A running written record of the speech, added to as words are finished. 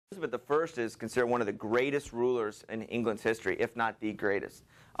Elizabeth I is considered one of the greatest rulers in England's history, if not the greatest.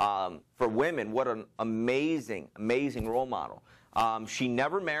 For women, what an amazing, amazing role model. She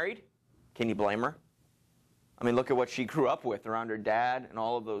never married. Can you blame her? I mean, look at what she grew up with around her dad and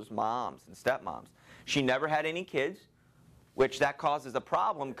all of those moms and stepmoms. She never had any kids, which that causes a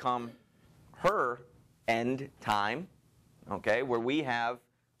problem come her end time, okay, where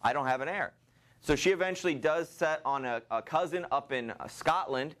I don't have an heir. So she eventually does set on a cousin up in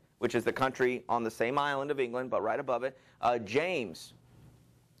Scotland, which is the country on the same island of England, but right above it, James,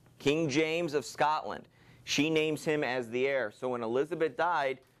 King James of Scotland. She names him as the heir. So when Elizabeth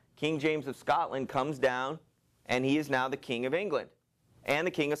died, King James of Scotland comes down, and he is now the King of England and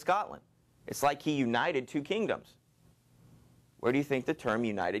the King of Scotland. It's like he united two kingdoms. Where do you think the term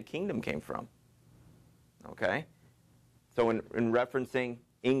United Kingdom came from? Okay? So in referencing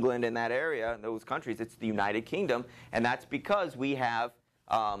England in that area, those countries, it's the United Kingdom, and that's because we have,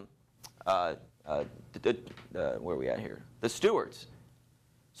 where are we at here? The Stuarts.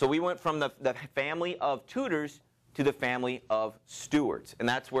 So we went from the family of Tudors to the family of Stuarts, and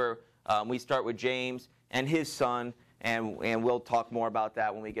that's where we start with James and his son, and we'll talk more about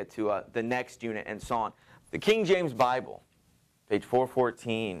that when we get to the next unit and so on. The King James Bible, page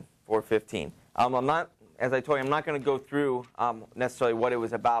 414, 415. As I told you, I'm not going to go through necessarily what it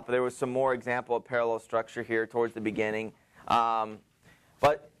was about, but there was some more example of parallel structure here towards the beginning.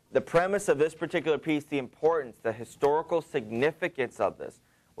 But the premise of this particular piece, the importance, the historical significance of this,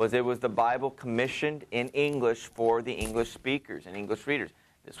 was it was the Bible commissioned in English for the English speakers and English readers.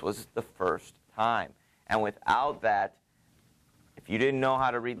 This was the first time. And without that, if you didn't know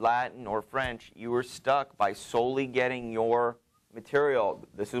how to read Latin or French, you were stuck by solely getting your material.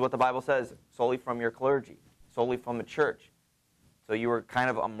 This is what the Bible says, solely from your clergy, solely from the church. So you were kind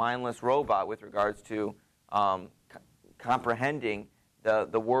of a mindless robot with regards to comprehending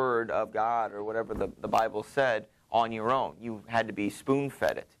the Word of God or whatever the Bible said on your own. You had to be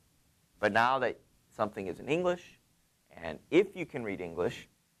spoon-fed it. But now that something is in English, and if you can read English,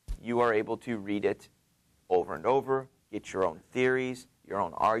 you are able to read it over and over, get your own theories, your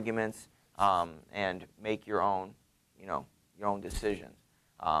own arguments, and make your own, your own decisions.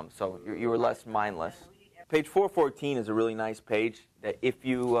 So you were less mindless. Page 414 is a really nice page that if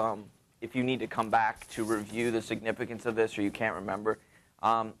you need to come back to review the significance of this or you can't remember,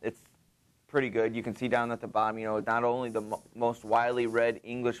 it's pretty good. You can see down at the bottom, not only the most widely read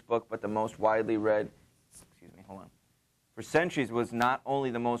English book, but the most widely read, for centuries was not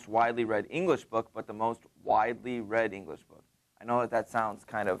only the most widely read English book, but the most widely read English book. I know that sounds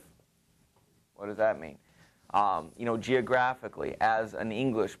kind of, what does that mean? Geographically, as an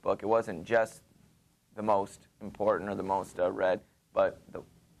English book, it wasn't just the most important or the most read, but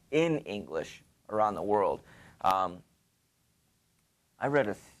in English around the world. I read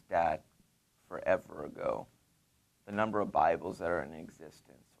a stat forever ago, the number of Bibles that are in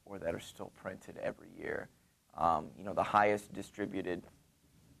existence or that are still printed every year. The highest distributed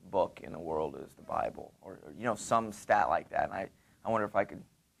book in the world is the Bible, or some stat like that. And I wonder if I could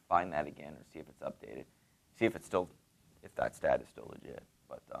find that again or see if it's updated. See if that stat is still legit.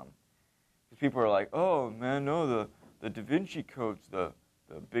 But because people are like, oh man, no, the Da Vinci Code's the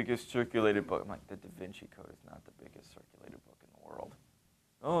biggest circulated book. I'm like, the Da Vinci Code is not the biggest circulated book in the world.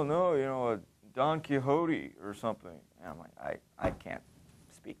 Oh no, a Don Quixote or something. And I'm like, I can't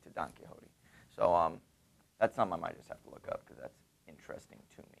speak to Don Quixote. So that's something I might just have to look up because that's interesting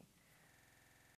to me.